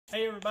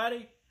Hey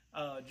everybody,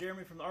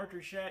 Jeremy from the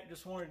Archeryshack.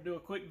 Just wanted to do a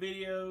quick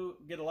video.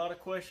 Get a lot of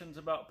questions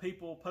about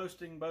people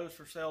posting bows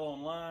for sale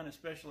online,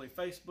 especially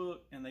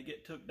Facebook, and they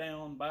get took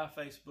down by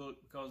Facebook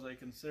because they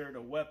consider it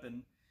a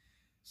weapon.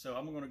 So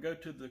I'm going to go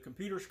to the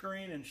computer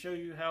screen and show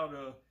you how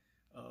to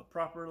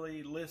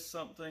properly list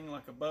something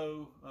like a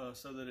bow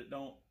so that it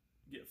don't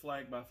get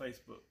flagged by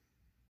Facebook.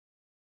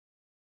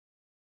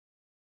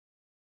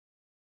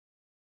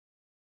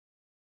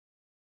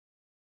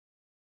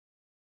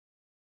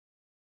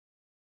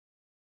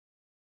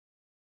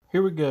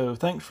 Here we go.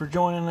 Thanks for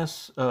joining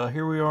us.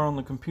 Here we are on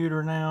the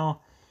computer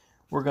now.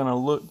 We're going to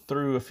look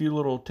through a few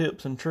little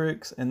tips and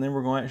tricks, and then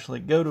we're going to actually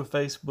go to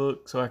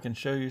Facebook so I can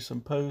show you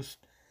some posts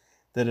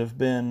that have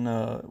been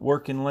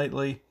working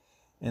lately,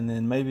 and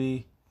then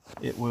maybe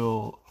it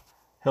will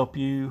help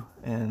you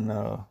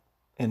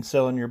in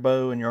selling your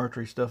bow and your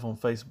archery stuff on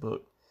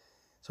Facebook.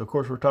 So of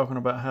course we're talking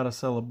about how to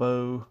sell a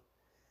bow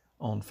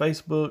on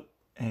Facebook,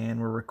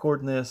 and we're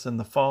recording this in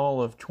the fall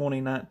of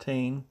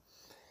 2019.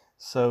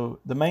 So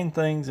the main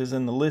things is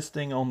in the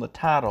listing on the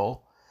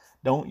title,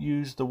 don't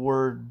use the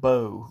word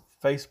bow.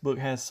 Facebook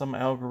has some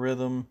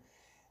algorithm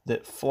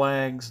that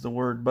flags the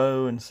word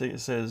bow and see it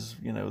says,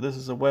 you know, this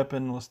is a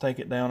weapon, let's take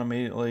it down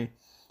immediately.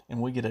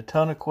 And we get a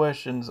ton of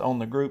questions on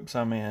the groups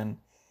I'm in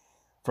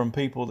from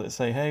people that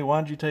say, hey,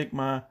 why'd you take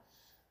my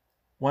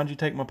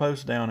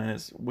post down?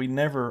 And we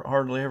never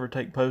hardly ever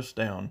take posts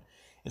down.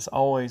 It's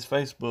always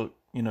Facebook,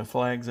 you know,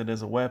 flags it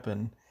as a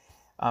weapon.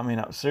 I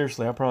mean,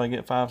 seriously, I probably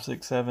get 5,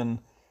 6, 7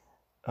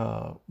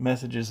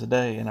 messages a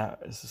day, and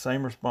it's the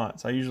same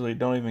response. I usually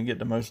don't even get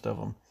to most of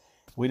them.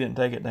 We didn't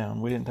take it down.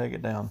 We didn't take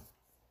it down.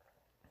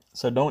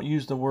 So don't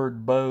use the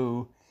word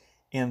bow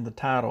in the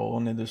title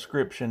and the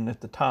description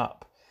at the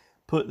top.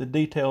 Put the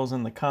details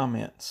in the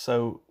comments.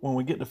 So when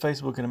we get to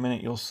Facebook in a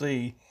minute, you'll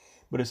see,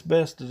 but it's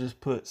best to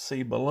just put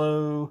see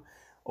below,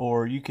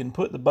 or you can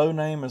put the bow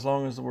name as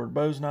long as the word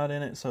bow's not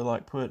in it. So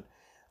like put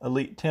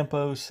Elite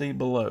Tempo, see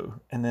below,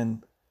 and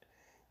then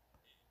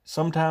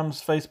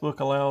sometimes Facebook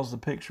allows the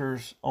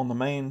pictures on the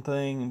main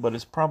thing, but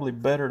it's probably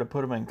better to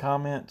put them in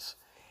comments,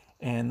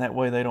 and that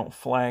way they don't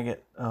flag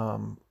it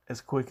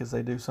as quick as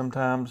they do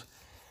sometimes.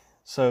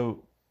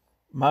 So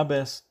my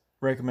best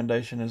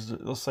recommendation is,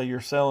 let's say you're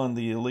selling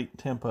the Elite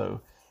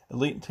Tempo.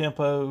 Elite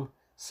Tempo,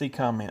 see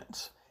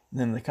comments.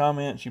 And then in the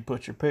comments, you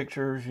put your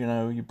pictures, you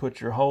know, you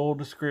put your whole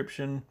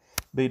description,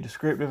 be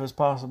descriptive as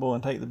possible,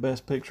 and take the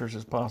best pictures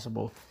as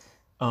possible.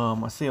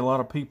 I see a lot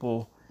of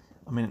people,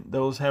 I mean,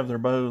 those have their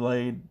bow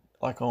laid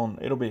like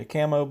it'll be a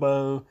camo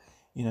bow,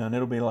 you know, and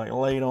it'll be like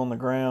laid on the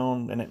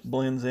ground, and it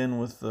blends in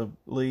with the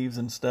leaves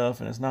and stuff,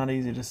 and it's not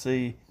easy to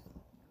see.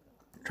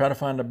 Try to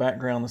find a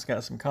background that's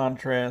got some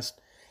contrast,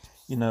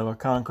 you know, a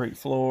concrete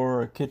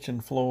floor, a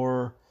kitchen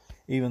floor,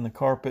 even the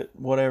carpet,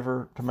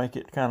 whatever, to make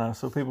it kind of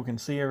so people can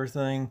see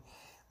everything.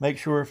 Make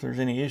sure if there's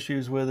any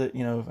issues with it,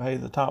 you know, if, hey,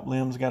 the top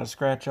limb's got a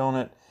scratch on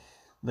it,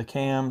 the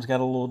cam's got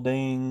a little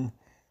ding,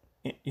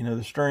 you know,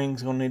 the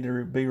string's going to need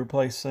to be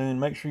replaced soon.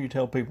 Make sure you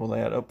tell people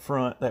that up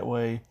front. That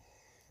way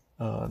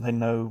they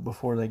know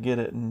before they get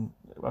it. And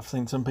I've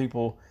seen some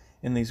people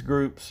in these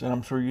groups, and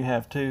I'm sure you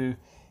have too,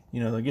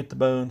 you know, they get the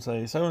bow and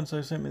say,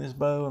 so-and-so sent me this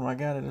bow, and when I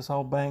got it, it's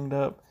all banged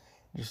up.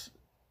 Just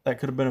that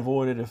could have been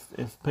avoided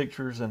if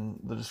pictures and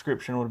the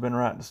description would have been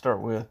right to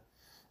start with.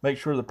 Make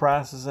sure the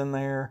price is in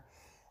there.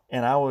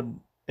 And I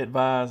would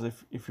advise,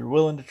 if you're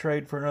willing to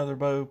trade for another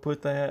bow,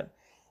 put that.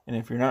 And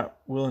if you're not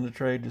willing to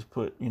trade, just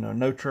put, you know,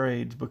 no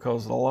trades,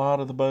 because a lot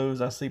of the bows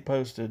I see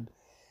posted,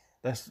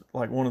 that's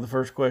like one of the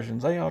first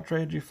questions. Hey, I'll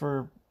trade you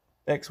for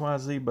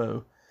XYZ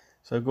bow.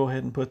 So go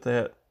ahead and put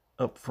that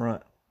up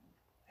front.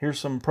 Here's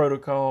some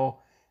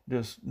protocol,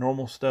 just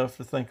normal stuff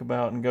to think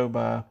about and go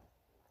by.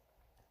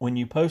 When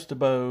you post a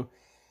bow,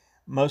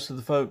 most of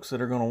the folks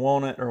that are going to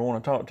want it or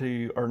want to talk to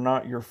you are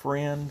not your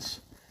friends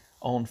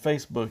on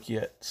Facebook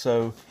yet.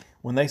 So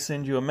when they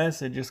send you a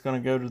message, it's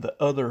going to go to the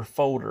other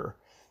folder.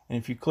 And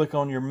if you click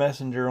on your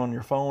messenger on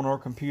your phone or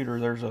computer,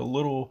 there's a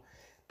little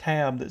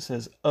tab that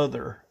says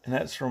other, and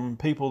that's from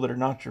people that are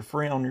not your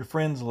friend on your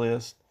friends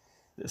list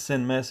that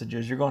send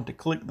messages. You're going to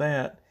click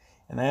that,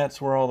 and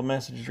that's where all the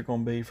messages are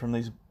going to be from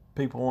these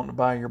people wanting to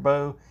buy your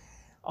bow.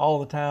 All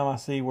the time I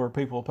see where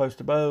people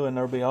post a bow and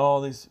there'll be all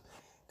these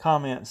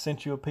comments,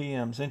 sent you a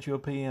PM,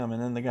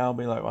 and then the guy will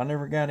be like, well, I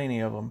never got any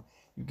of them.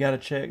 You've got to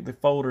check the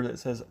folder that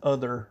says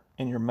other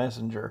in your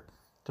messenger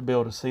to be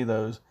able to see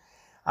those.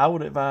 I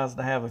would advise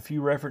to have a few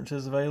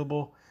references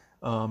available,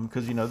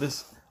 because, you know,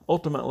 this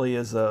ultimately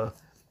is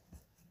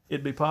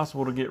it'd be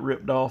possible to get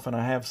ripped off, and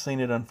I have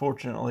seen it,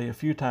 unfortunately, a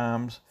few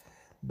times.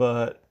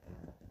 But,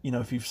 you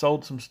know, if you've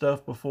sold some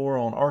stuff before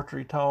on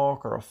Archery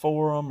Talk or a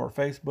forum or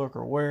Facebook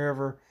or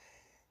wherever,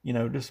 you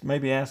know, just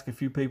maybe ask a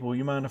few people,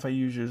 you mind if I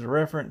use you as a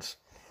reference?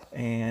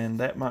 And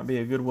that might be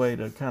a good way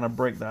to kind of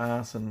break the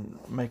ice and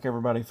make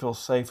everybody feel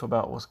safe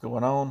about what's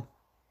going on.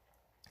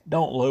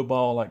 Don't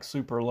lowball like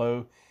super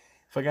low.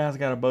 If a guy's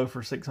got a bow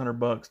for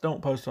 $600,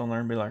 don't post on there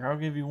and be like, I'll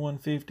give you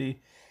 $150.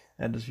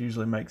 That just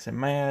usually makes him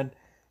mad.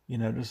 You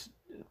know, just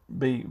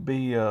be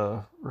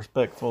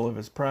respectful of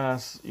his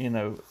price. You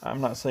know, I'm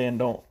not saying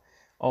don't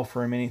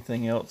offer him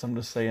anything else. I'm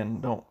just saying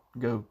don't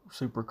go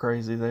super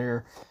crazy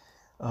there.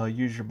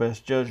 Use your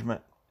best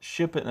judgment.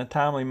 Ship it in a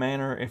timely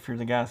manner if you're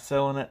the guy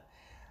selling it.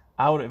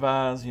 I would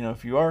advise,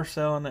 if you are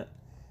selling it,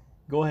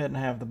 go ahead and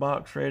have the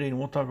box ready, and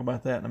we'll talk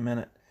about that in a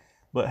minute.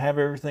 But have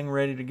everything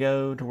ready to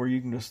go to where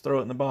you can just throw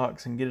it in the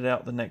box and get it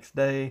out the next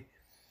day,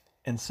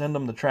 and send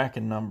them the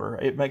tracking number.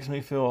 It makes me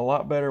feel a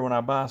lot better when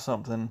I buy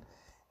something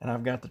and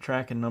I've got the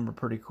tracking number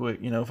pretty quick.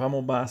 If I'm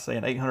going to buy, say,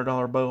 an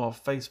 $800 bow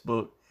off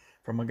Facebook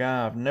from a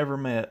guy I've never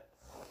met,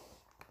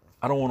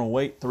 I don't want to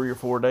wait 3 or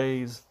 4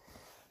 days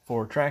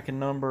for a tracking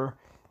number,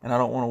 and I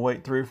don't want to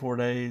wait 3 or 4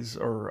 days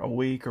or a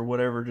week or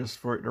whatever just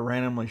for it to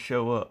randomly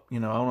show up. I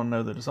want to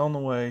know that it's on the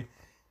way.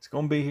 It's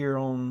going to be here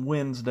on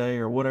Wednesday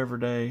or whatever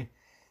day,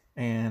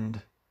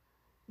 and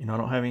I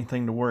don't have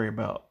anything to worry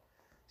about.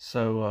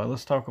 So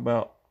let's talk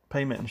about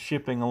payment and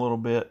shipping a little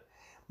bit.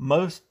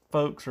 Most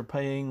folks are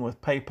paying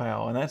with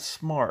PayPal, and that's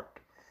smart.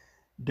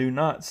 Do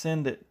not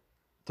send it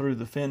through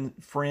the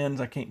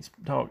friends, I can't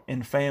talk,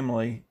 and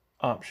family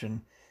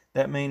option.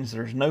 That means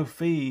there's no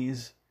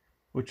fees,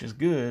 which is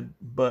good,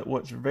 but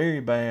what's very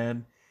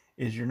bad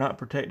is you're not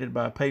protected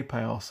by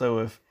PayPal. So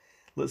if,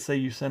 let's say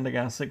you send a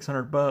guy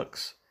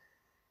 $600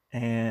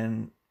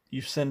 and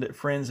you send it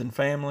friends and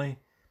family,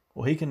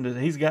 well,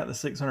 he's got the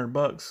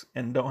 $600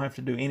 and don't have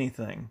to do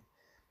anything.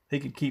 He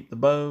could keep the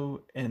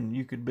bow, and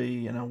you could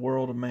be in a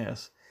world of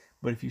mess.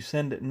 But if you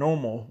send it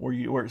normal,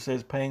 where it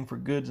says paying for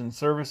goods and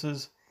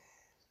services,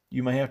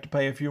 you may have to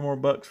pay a few more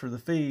bucks for the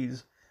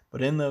fees.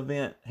 But in the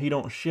event he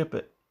don't ship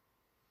it,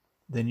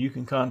 then you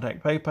can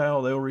contact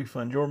PayPal. They'll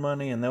refund your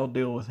money, and they'll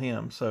deal with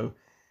him. So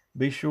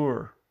be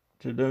sure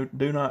to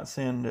do not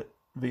send it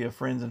via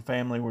friends and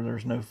family where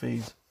there's no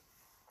fees,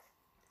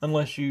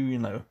 unless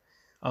you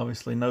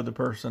obviously know the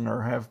person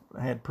or have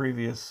had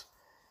previous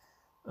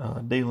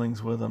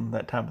dealings with them,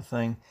 that type of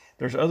thing.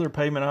 There's other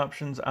payment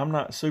options. I'm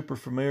not super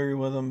familiar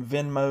with them.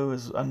 Venmo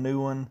is a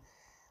new one.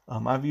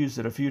 I've used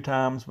it a few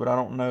times, but I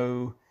don't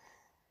know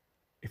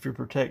if you're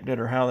protected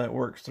or how that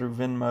works through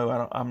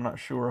Venmo. I'm not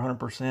sure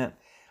 100%.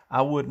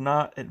 I would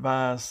not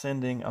advise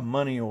sending a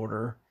money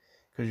order,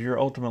 because you're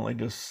ultimately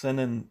just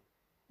sending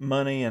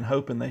money and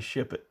hoping they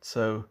ship it.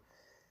 So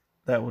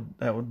that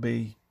would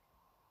be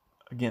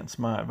against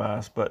my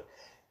advice. But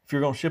if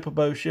you're going to ship a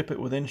bow, ship it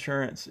with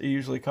insurance. It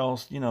usually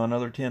costs,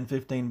 another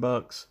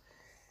 $10-15.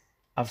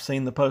 I've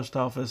seen the post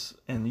office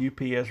and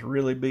UPS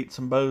really beat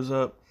some bows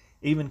up.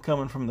 Even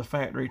coming from the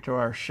factory to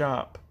our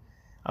shop,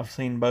 I've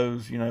seen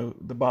bows,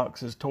 the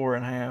box is tore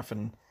in half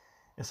and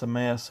it's a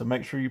mess. So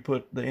make sure you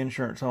put the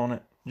insurance on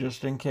it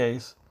just in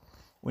case.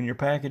 When you're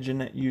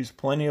packaging it, use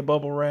plenty of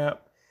bubble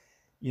wrap.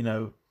 You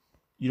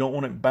don't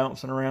want it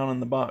bouncing around in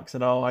the box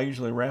at all. I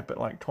usually wrap it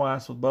like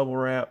twice with bubble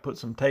wrap, put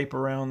some tape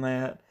around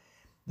that.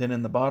 Then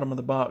in the bottom of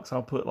the box,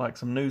 I'll put like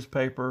some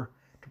newspaper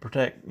to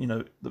protect,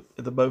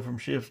 the bow from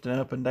shifting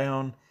up and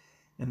down.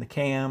 And the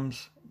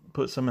cams,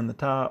 put some in the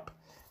top.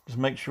 Just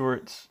make sure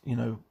it's,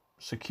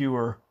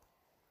 secure.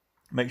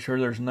 Make sure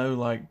there's no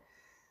like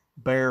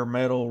bare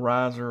metal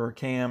riser or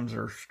cams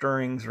or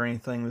strings or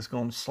anything that's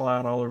going to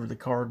slide all over the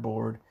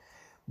cardboard.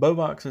 Bow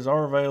boxes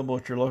are available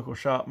at your local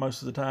shop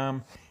most of the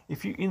time.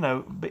 If you,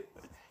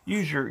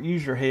 use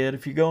your head.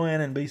 If you go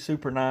in and be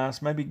super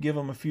nice, maybe give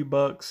them a few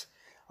bucks,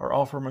 or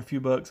offer them a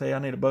few bucks. Hey, I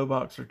need a bow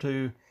box or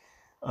two.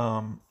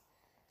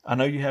 I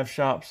know you have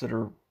shops that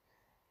are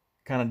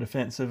kind of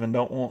defensive and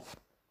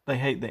they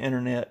hate the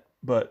internet.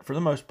 But for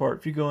the most part,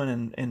 if you go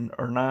in and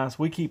are nice,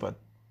 we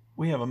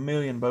have 1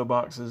 million bow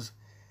boxes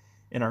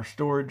in our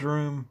storage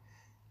room,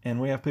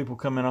 and we have people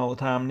come in all the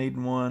time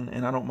needing one,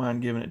 and I don't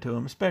mind giving it to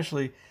them,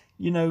 especially,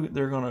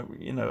 they're going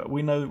to,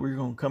 we know that we're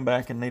going to come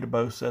back and need a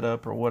bow set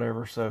up or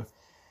whatever. So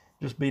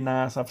just be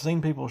nice. I've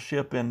seen people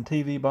ship in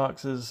TV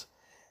boxes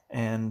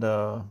and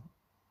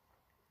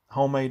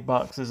homemade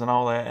boxes and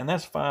all that, and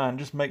that's fine.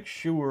 Just make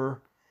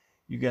sure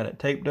you got it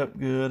taped up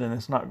good and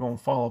it's not going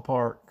to fall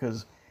apart,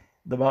 because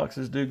the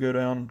boxes do go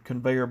down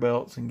conveyor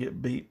belts and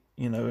get beat,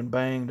 and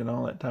banged and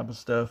all that type of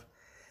stuff.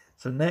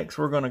 So next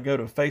we're going to go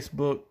to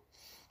Facebook,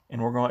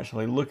 and we're going to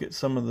actually look at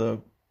some of the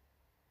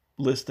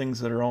listings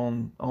that are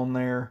on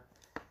there.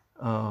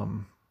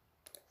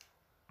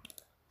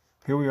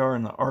 Here we are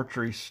in the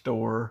archery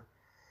store.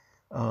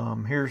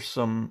 Here's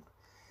an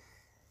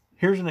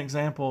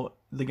example.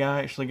 The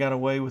guy actually got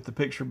away with the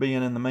picture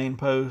being in the main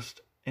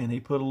post, and he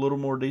put a little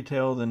more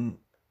detail than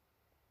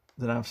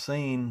I've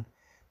seen,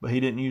 but he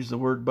didn't use the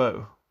word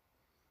bow.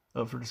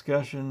 Up for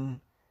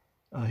discussion.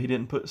 He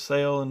didn't put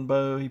sale in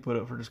bow. He put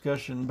up for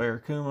discussion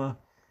Barracuda.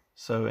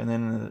 So, and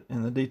then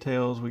in the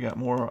details, we got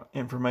more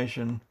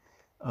information.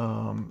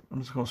 I'm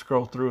just going to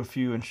scroll through a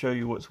few and show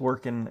you what's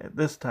working at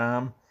this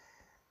time.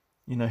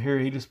 Here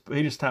he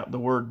just typed the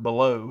word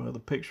below, the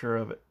picture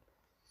of it.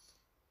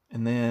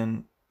 And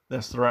then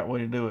that's the right way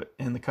to do it.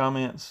 In the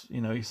comments,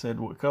 he said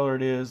what color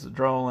it is, the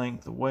draw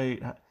length, the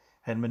weight,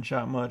 hadn't been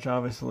shot much,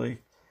 obviously.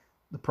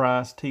 The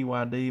price,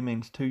 TYD,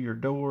 means to your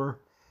door.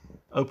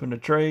 Open to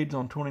trades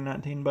on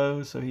 2019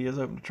 bows, so he is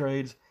open to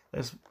trades.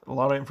 That's a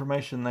lot of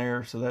information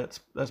there, so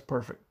that's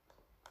perfect.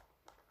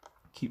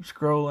 Keep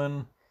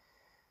scrolling.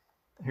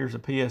 Here's a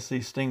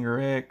PSC Stinger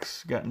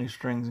X, got new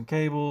strings and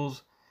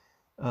cables.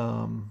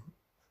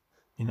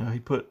 You know, he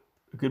put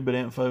a good bit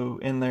of info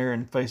in there,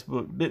 and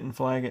Facebook didn't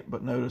flag it,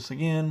 but notice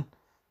again,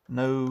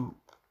 no,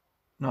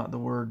 not the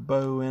word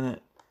bow in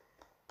it.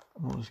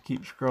 We'll just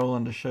keep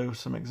scrolling to show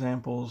some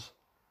examples.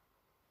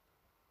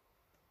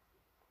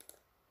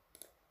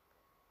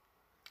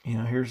 You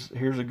know, here's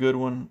a good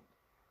one.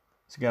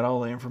 It's got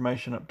all the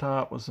information up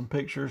top with some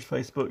pictures.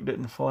 Facebook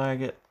didn't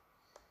flag it.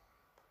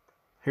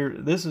 Here,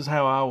 this is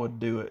how I would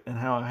do it and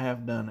how I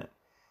have done it.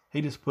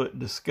 He just put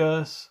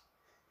discuss.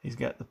 He's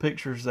got the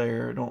pictures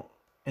there.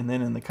 And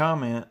then in the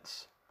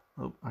comments,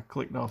 oh, I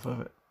clicked off of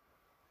it.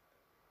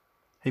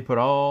 He put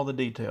all the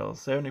details,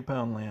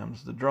 70-pound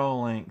limbs, the draw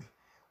length,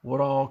 what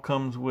all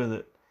comes with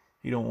it.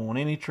 You don't want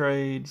any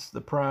trades,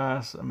 the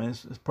price. I mean,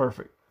 it's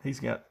perfect. He's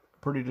got a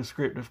pretty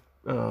descriptive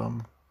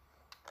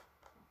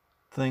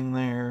thing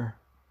there.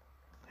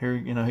 Here,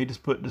 you know, he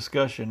just put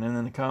discussion, and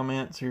in the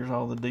comments, here's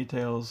all the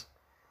details.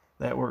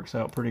 That works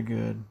out pretty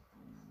good.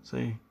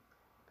 See?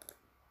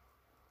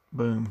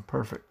 Boom,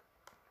 perfect.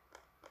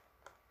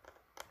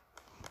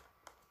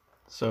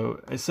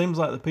 So it seems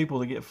like the people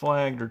that get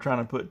flagged are trying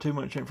to put too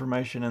much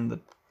information in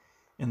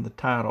the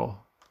title.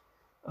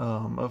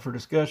 Up for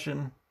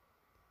discussion.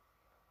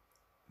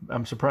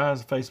 I'm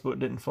surprised Facebook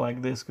didn't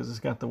flag this because it's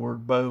got the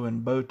word bow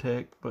and bow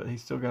tech, but he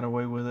still got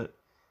away with it.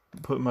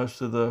 Put most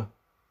of the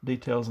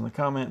details in the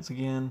comments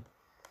again.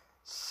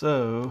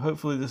 So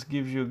hopefully this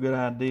gives you a good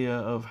idea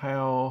of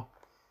how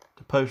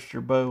to post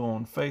your bow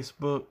on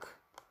Facebook.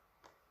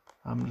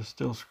 I'm just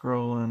still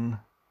scrolling.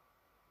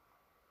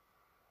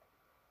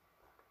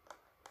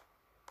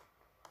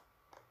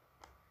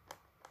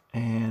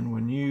 And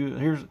when you,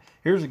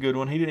 here's a good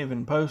one. He didn't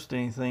even post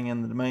anything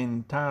in the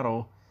main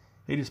title.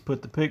 He just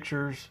put the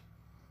pictures,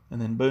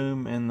 and then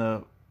boom, in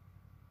the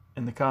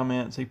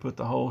comments he put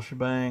the whole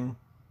shebang.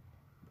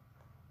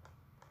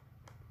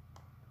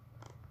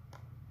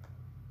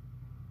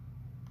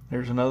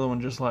 There's another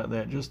one just like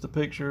that, just the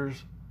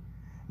pictures.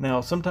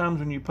 Now sometimes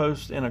when you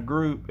post in a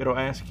group, it'll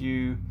ask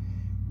you,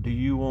 do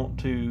you want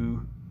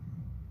to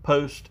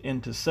post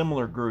into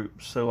similar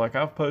groups? So like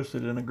I've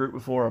posted in a group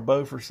before, a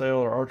bow for sale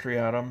or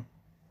archery item,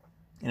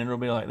 and it'll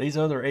be like, these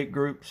other 8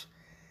 groups,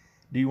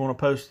 do you want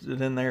to post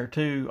it in there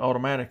too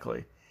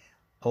automatically?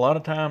 A lot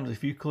of times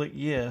if you click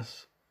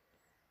yes,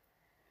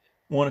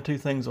 one of two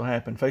things will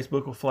happen.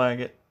 Facebook will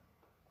flag it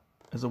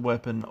as a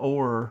weapon,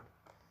 or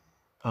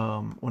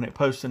when it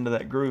posts into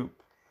that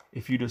group,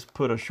 if you just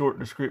put a short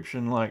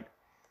description like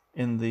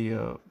in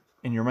the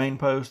in your main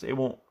post, it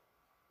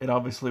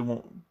obviously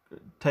won't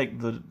take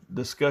the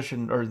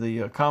discussion or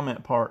the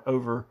comment part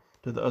over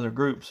to the other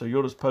group. So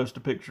you'll just post a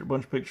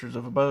bunch of pictures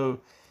of a bow,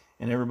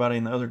 and everybody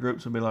in the other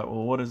groups will be like,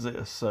 well, what is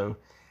this? So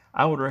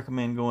I would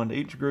recommend going to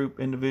each group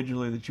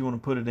individually that you want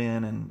to put it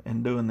in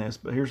and doing this.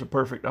 But here's a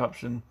perfect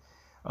option,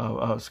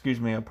 a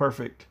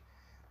perfect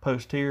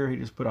post here. He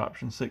just put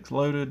option 6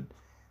 loaded,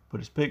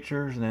 put his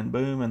pictures, and then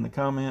boom, in the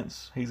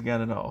comments, he's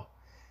got it all.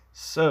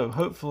 So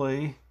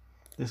hopefully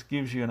this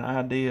gives you an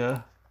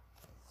idea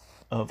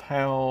of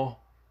how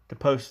to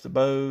post the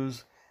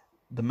bows.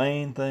 The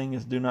main thing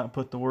is do not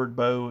put the word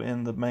bow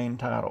in the main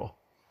title.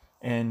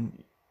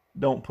 And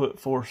don't put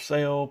for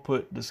sale,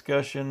 put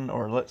discussion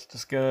or let's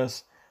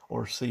discuss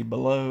or see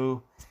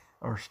below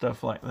or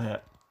stuff like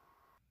that.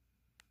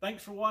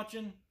 Thanks for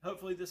watching.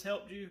 Hopefully this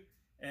helped you.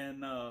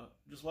 And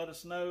just let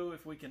us know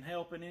if we can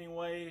help in any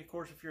way. Of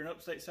course, if you're in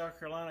upstate South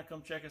Carolina,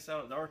 come check us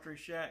out at the Archery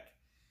Shack.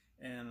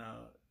 And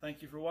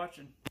thank you for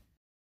watching.